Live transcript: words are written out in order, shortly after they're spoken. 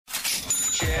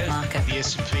shares, market, the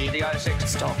S&P, the ASX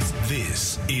stocks.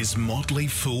 This is Motley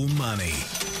Fool Money.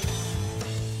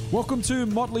 Welcome to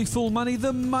Motley Fool Money,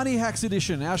 the Money Hacks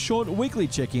edition, our short weekly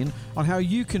check-in on how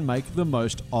you can make the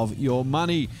most of your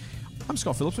money. I'm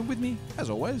Scott Phillips, and with me, as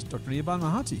always, Dr. Niyaban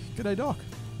Mahati. G'day, Doc.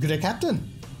 G'day, Captain.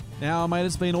 Now, mate,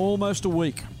 it's been almost a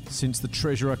week since the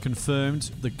Treasurer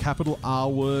confirmed the capital R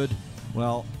word.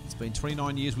 Well, it's been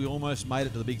 29 years. We almost made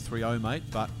it to the big 3-0, mate,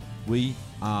 but we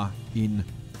are in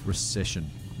recession.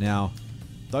 Now,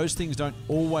 those things don't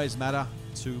always matter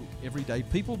to everyday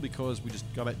people because we just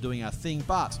go about doing our thing,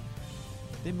 but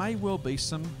there may well be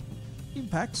some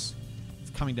impacts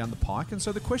coming down the pike. And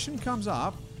so the question comes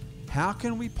up, how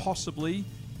can we possibly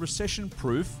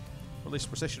recession-proof, or at least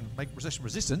make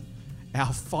recession-resistant,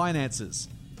 our finances?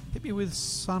 Hit me with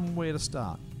somewhere to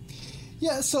start.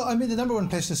 Yeah, so I mean, the number one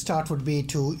place to start would be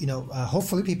to,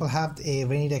 hopefully people have a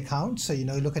rainy day account. So,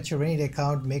 look at your rainy day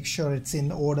account, make sure it's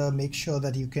in order, make sure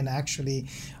that you can actually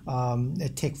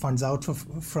take funds out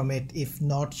from it. If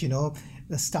not,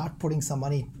 start putting some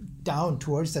money down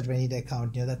towards that rainy day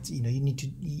account.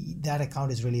 That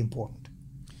account is really important.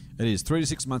 It is 3 to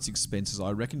 6 months expenses,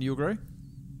 I reckon. Do you agree?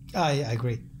 I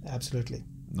agree. Absolutely.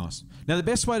 Nice. Now, the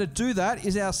best way to do that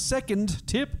is our second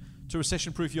tip to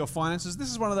recession-proof your finances. This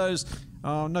is one of those,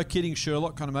 no kidding,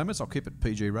 Sherlock kind of moments. I'll keep it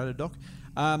PG rated, Doc.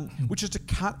 Which is to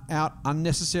cut out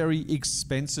unnecessary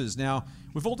expenses. Now,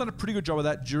 we've all done a pretty good job of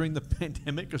that during the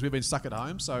pandemic because we've been stuck at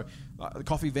home. So the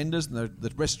coffee vendors and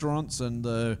the restaurants and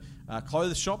the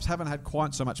clothes shops haven't had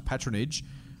quite so much patronage.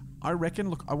 I reckon,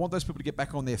 look, I want those people to get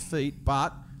back on their feet,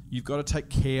 but you've got to take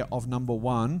care of number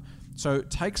one. So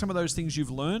take some of those things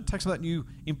you've learned, take some of that new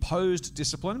imposed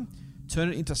discipline, turn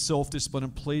it into self-discipline,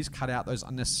 and please cut out those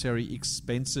unnecessary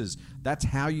expenses. That's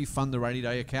how you fund the rainy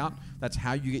day account. That's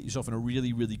how you get yourself in a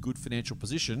really, really good financial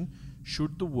position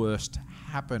should the worst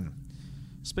happen.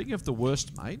 Speaking of the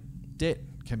worst, mate, debt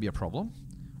can be a problem.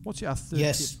 What's your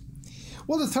third tip?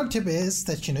 Well, the third tip is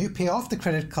that, you pay off the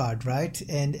credit card, right?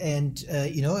 And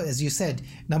as you said,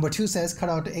 number two says cut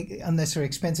out unnecessary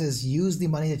expenses. Use the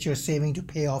money that you're saving to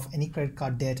pay off any credit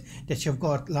card debt that you've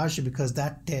got, largely because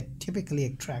that debt typically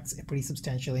attracts a pretty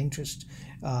substantial interest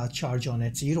charge on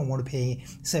it. So you don't want to pay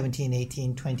 17,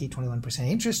 18, 20, 21%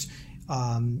 interest.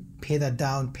 Pay that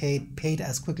down, pay it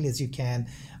as quickly as you can.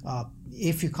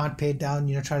 If you can't pay it down,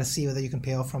 try to see whether you can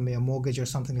pay off from a mortgage or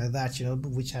something like that,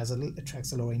 which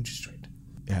attracts a lower interest rate.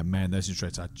 Yeah, man, those interest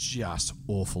rates are just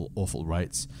awful, awful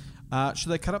rates.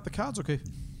 Should they cut up the cards or keep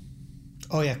them?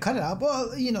 Oh, yeah, cut it up.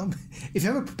 Well, if you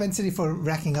have a propensity for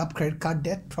racking up credit card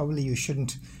debt, probably you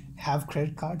shouldn't have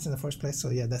credit cards in the first place. So,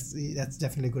 yeah, that's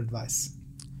definitely good advice.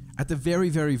 At the very,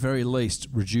 very, very least,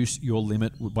 reduce your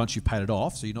limit once you've paid it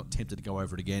off so you're not tempted to go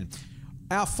over it again.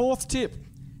 Our fourth tip,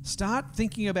 start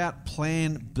thinking about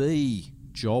plan B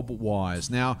job-wise.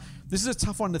 Now, this is a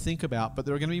tough one to think about, but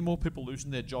there are going to be more people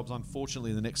losing their jobs,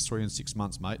 unfortunately, in the next 3 and 6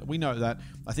 months, mate. We know that.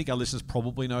 I think our listeners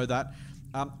probably know that.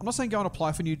 I'm not saying go and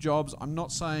apply for new jobs. I'm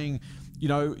not saying,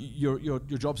 your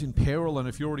job's in peril, and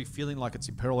if you're already feeling like it's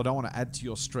in peril, I don't want to add to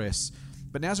your stress.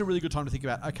 But now's a really good time to think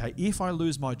about, okay, if I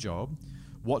lose my job,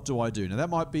 what do I do? Now, that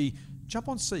might be jump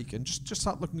on Seek and just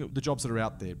start looking at the jobs that are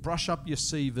out there. Brush up your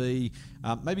CV,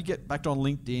 maybe get back on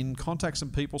LinkedIn, contact some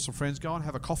people, some friends, go and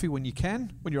have a coffee when you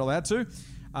can, when you're allowed to.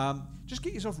 Just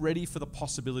get yourself ready for the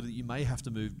possibility that you may have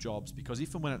to move jobs, because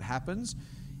if and when it happens,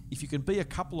 if you can be a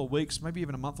couple of weeks, maybe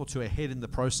even a month or two ahead in the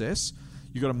process,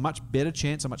 you've got a much better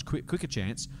chance, a much quicker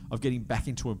chance of getting back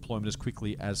into employment as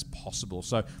quickly as possible.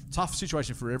 So tough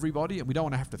situation for everybody, and we don't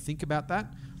want to have to think about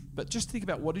that. But just think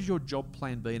about what is your job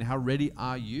plan B and how ready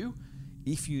are you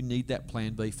if you need that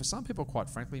plan B. For some people, quite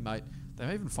frankly, mate, they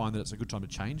may even find that it's a good time to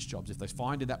change jobs if they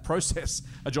find in that process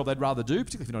a job they'd rather do,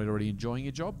 particularly if you're not already enjoying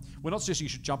your job. We're not suggesting you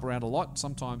should jump around a lot.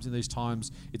 Sometimes in these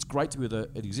times, it's great to be with an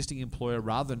existing employer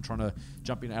rather than trying to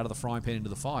jump in out of the frying pan into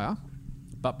the fire.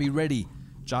 But be ready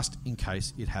just in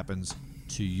case it happens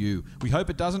to you. We hope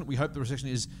it doesn't. We hope the recession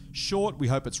is short. We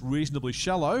hope it's reasonably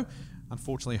shallow.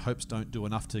 Unfortunately, hopes don't do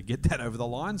enough to get that over the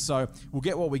line. So we'll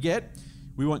get what we get.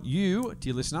 We want you,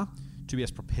 dear listener, to be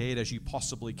as prepared as you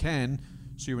possibly can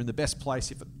so you're in the best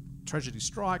place if a tragedy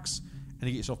strikes and you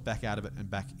get yourself back out of it and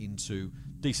back into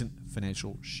decent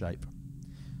financial shape.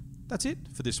 That's it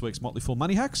for this week's Motley Fool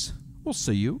Money Hacks. We'll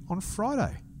see you on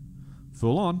Friday.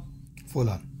 Fool on. Fool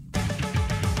on.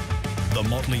 The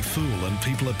Motley Fool and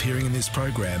people appearing in this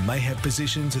program may have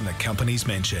positions in the companies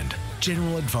mentioned.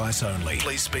 General advice only.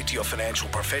 Please speak to your financial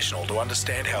professional to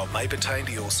understand how it may pertain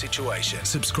to your situation.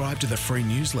 Subscribe to the free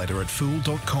newsletter at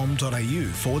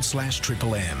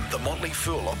fool.com.au/MMM. The Motley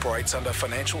Fool operates under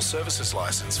Financial Services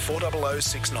Licence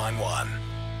 400691.